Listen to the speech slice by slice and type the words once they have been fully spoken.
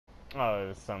Oh, it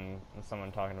was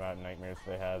someone talking about nightmares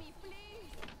they have.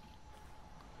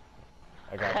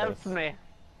 I got Help this. me.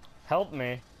 Help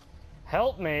me.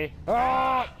 Help me.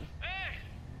 Ah!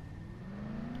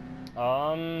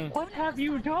 What have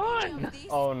you done?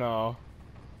 Oh no.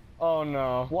 Oh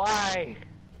no. Why?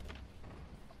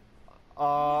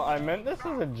 I meant this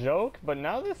as a joke, but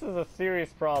now this is a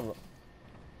serious problem.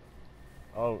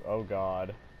 Oh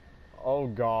god. Oh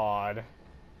god.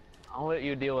 I'll let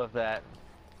you deal with that.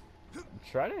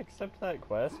 Try to accept that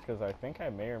quest, because I think I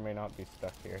may or may not be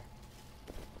stuck here.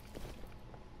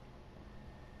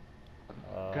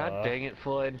 God dang it,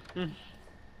 Floyd.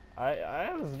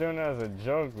 I was doing it as a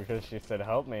joke because she said,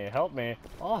 help me, help me.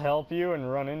 I'll help you,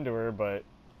 and run into her, but...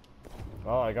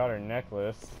 Oh, I got her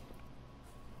necklace.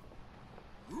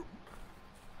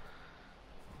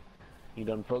 You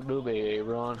done fucked up,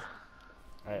 Ron.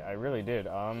 I really did.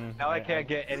 Now I can't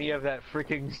get any of that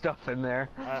freaking stuff in there.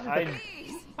 I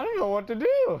don't know what to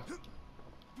do.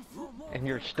 And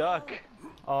you're stuck.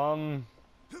 Help,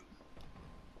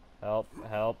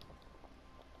 help,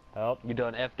 help. You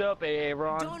done effed up,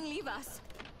 Ron. Don't leave us.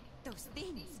 Those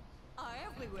things are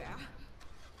everywhere.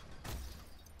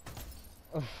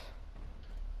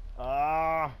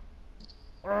 Ah.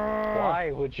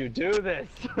 Why would you do this?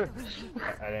 I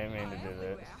didn't mean to do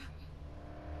this.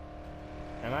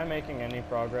 Am I making any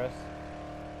progress?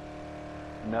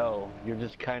 No, you're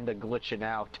just kinda glitching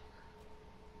out.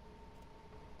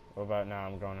 What about now?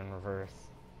 I'm going in reverse.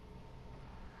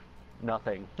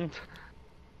 Nothing.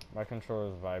 My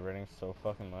controller is vibrating so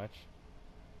fucking much.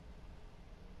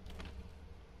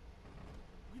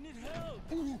 We need help.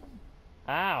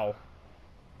 Ow!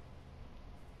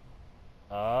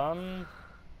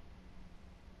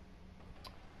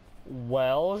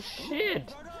 Well,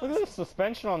 shit! Look at the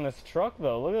suspension on this truck,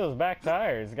 though. Look at those back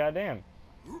tires. Goddamn.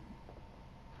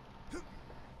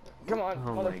 Come on,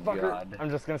 Oh my motherfucker. God. I'm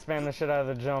just gonna spam the shit out of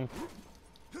the jump.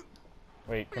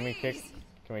 Wait, can we kick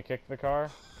the car?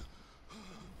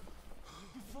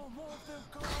 Before more of them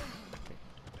come.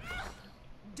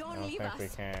 Don't I don't leave think we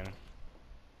us.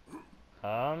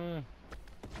 can.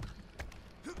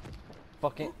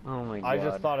 Fucking. Oh my God. I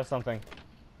just thought of something.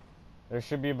 There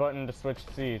should be a button to switch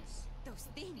seats. Those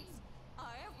things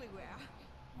are everywhere.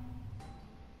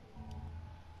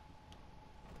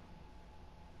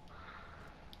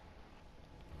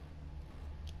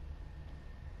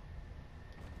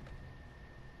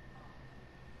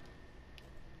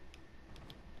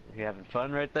 You having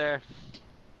fun right there?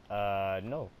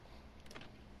 No.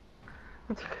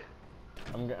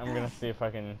 I'm gonna see if I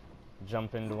can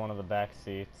jump into one of the back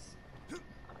seats.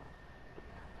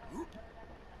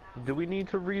 Do we need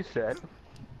to reset?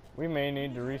 We may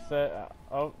need to reset.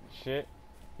 Oh shit!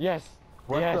 Yes!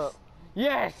 What yes! the-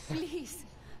 Yes! Please,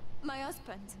 my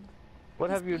husband. What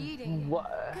He's have you? bleeding. What?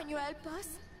 Can you help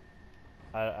us?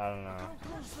 I don't know. Come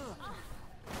closer.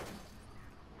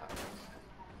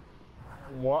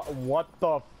 What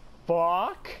the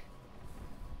fuck?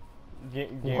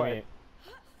 Give What? me.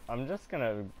 I'm just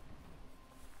gonna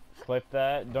clip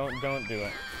that. Don't do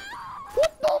it.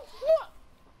 What the fuck?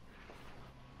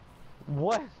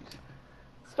 What?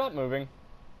 Stop moving.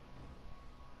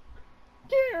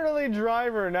 Can't really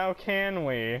drive her now, can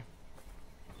we?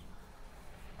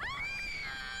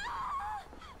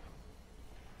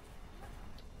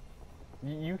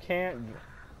 You can't.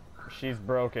 She's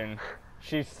broken.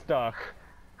 She's stuck.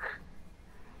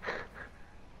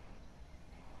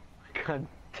 God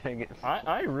dang it.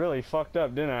 I really fucked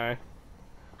up, didn't I?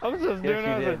 I was just doing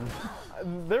Yes, you it as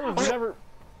a... There was never...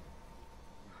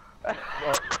 Well,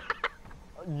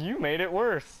 you made it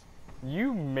worse.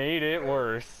 You made it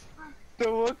worse. The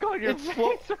look on your It's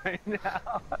face right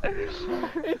now.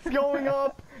 It's going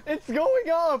up! It's going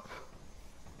up!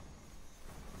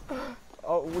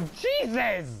 Oh,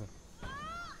 Jesus!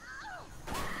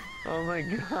 Oh my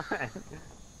God.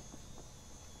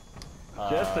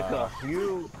 Jessica,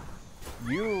 you...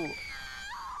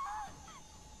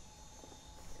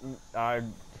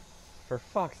 For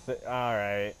fuck's sake,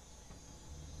 alright.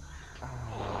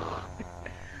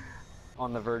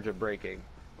 On the verge of breaking.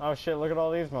 Oh shit, look at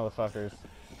all these motherfuckers.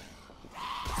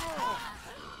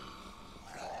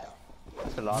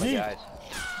 That's a lot of Yeet. guys.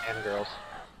 And girls.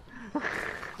 Look at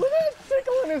that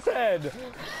sickle in his head!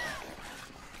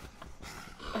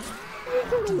 He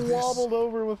sort of wobbled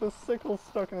over with a sickle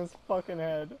stuck in his fucking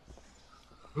head.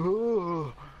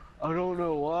 Ooh, I don't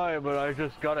know why, but I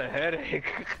just got a headache.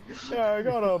 Yeah, I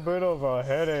got a bit of a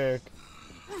headache.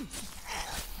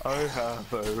 I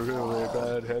have a really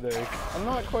bad headache. I'm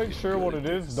not quite sure what it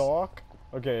is, Doc.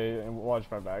 Okay, watch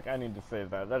my back. I need to save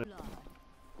that. That Blood.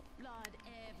 Blood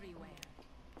everywhere.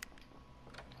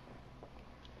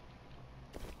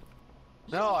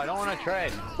 No, I don't want to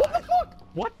tread. What the fuck?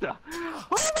 What the?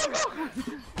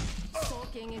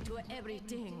 Soaking into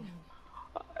everything.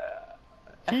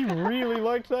 He really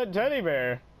liked that teddy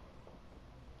bear.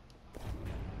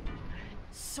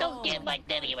 Don't get my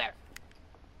teddy bear.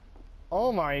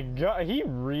 Oh my god, he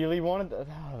really wanted that.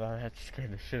 Oh, that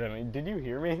scared the shit out of me. Did you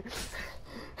hear me?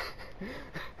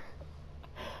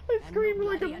 I screamed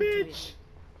like a bitch.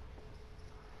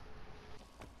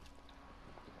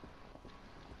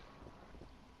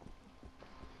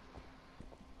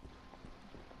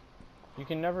 You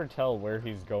can never tell where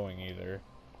he's going either.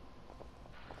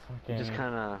 Fucking... Just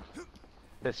kind of,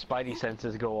 his spidey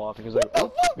senses go off and he's like,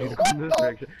 oh, he's going this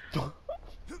direction.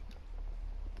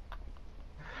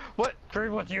 What? Trade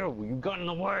with you? You got in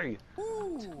the way.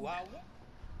 Ooh,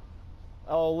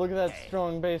 Oh, look at that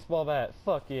strong baseball bat.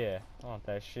 Fuck yeah. I want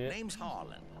that shit. name's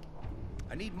Harlan.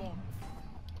 I need more.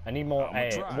 I need more. I'ma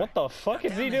Hey, try. what the fuck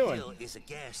is Down he the doing? hill is a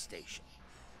gas station.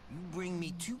 You bring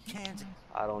me 2 cans of...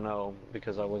 I don't know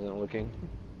because I wasn't looking.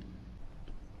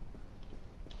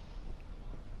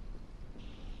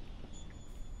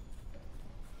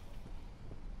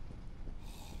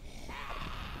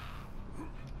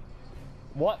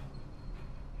 What?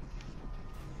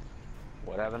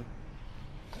 What happened?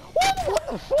 What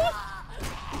the fuck?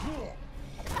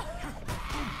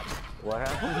 What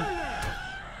happened?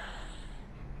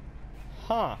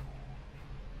 Huh.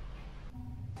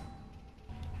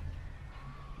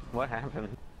 What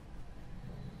happened?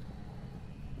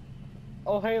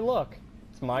 Oh, hey, look.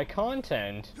 It's my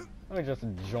content. Let me just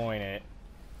join it.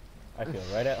 I feel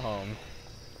right at home.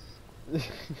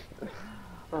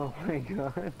 Oh my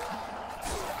god.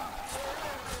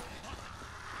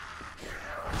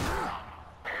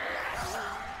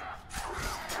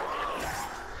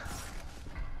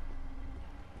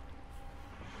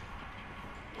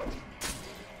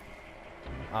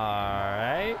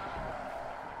 Alright.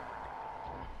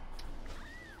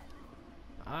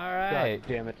 Alright. God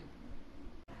damn it.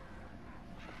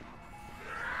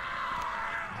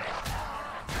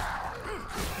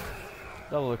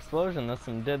 Double explosion, that's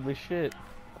some deadly shit.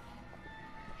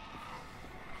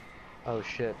 Oh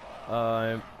shit.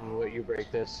 I'm I'll let you break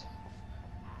this.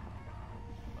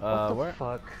 what the Where?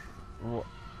 Fuck. Oh,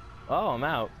 I'm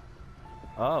out.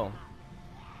 Oh.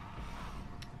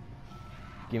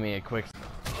 Give me a quick...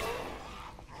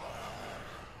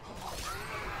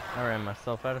 I ran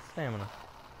myself out of stamina.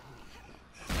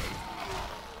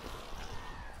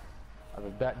 Out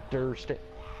of that Is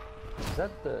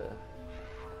that the...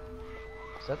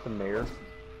 Is that the mayor?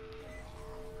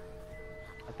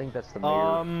 I think that's the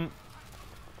mayor.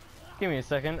 Give me a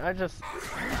second. I just...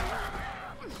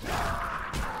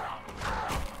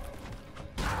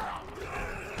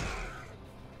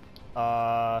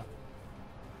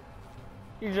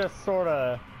 You just sort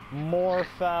of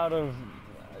morph out of...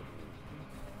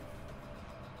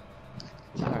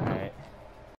 Alright.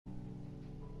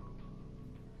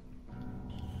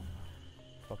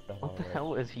 Fuck the hell. What the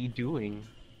hell is he doing?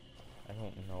 I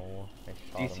don't know. I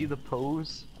shot Do you see him. the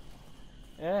pose?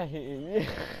 Yeah, he...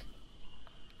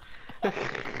 I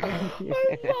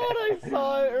thought I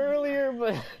saw it earlier,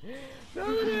 but now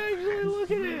that I actually look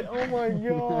at it, oh my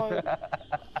god.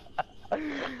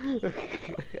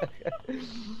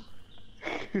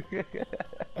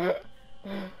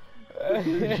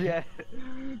 Yeah.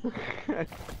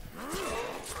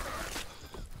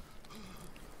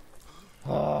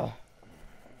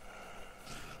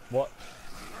 What?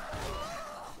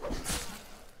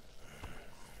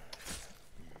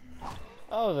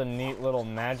 That was a neat little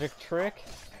magic trick.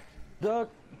 Stuck.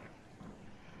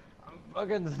 I'm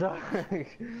fucking stuck. Oh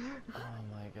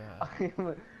my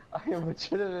god. I am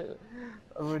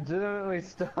legitimately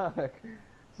stuck.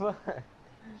 Fuck.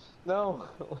 No,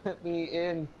 let me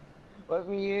in. Let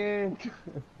me in.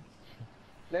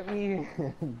 Let me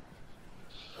in.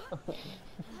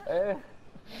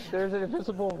 There's an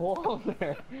invisible wall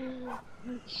there.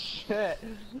 Shit.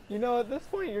 You know, at this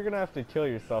point, you're gonna have to kill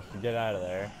yourself to get out of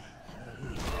there.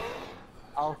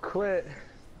 I'll quit.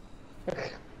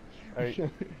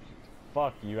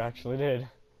 Fuck, you actually did.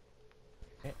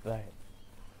 Hit that.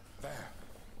 There.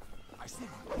 I see.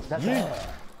 That's Yeah.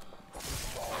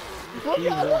 Look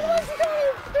at the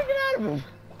sticking out of him!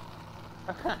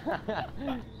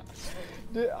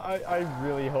 I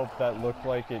really hope that looked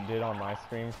like it did on my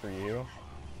screen for you.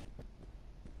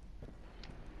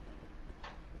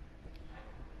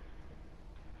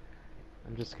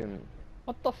 I'm just gonna.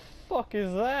 What the fuck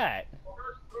is that?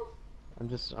 I'm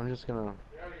just gonna.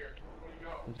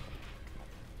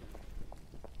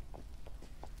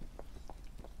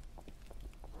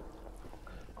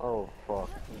 Oh fuck.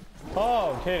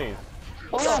 Oh, titties.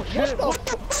 Oh shit! What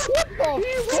the fuck?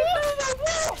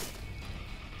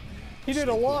 He did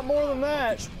a lot more than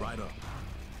that. Right up.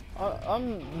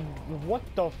 What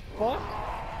the fuck?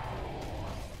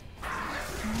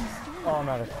 Oh, I'm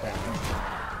out of stamina.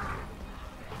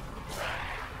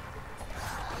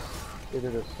 They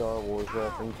did a Star Wars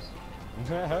reference.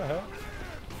 I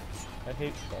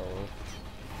hate Star Wars.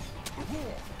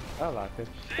 I like it.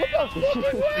 What the fuck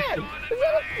is that? Is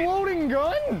that a floating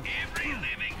gun?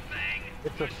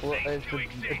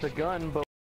 It's a gun, but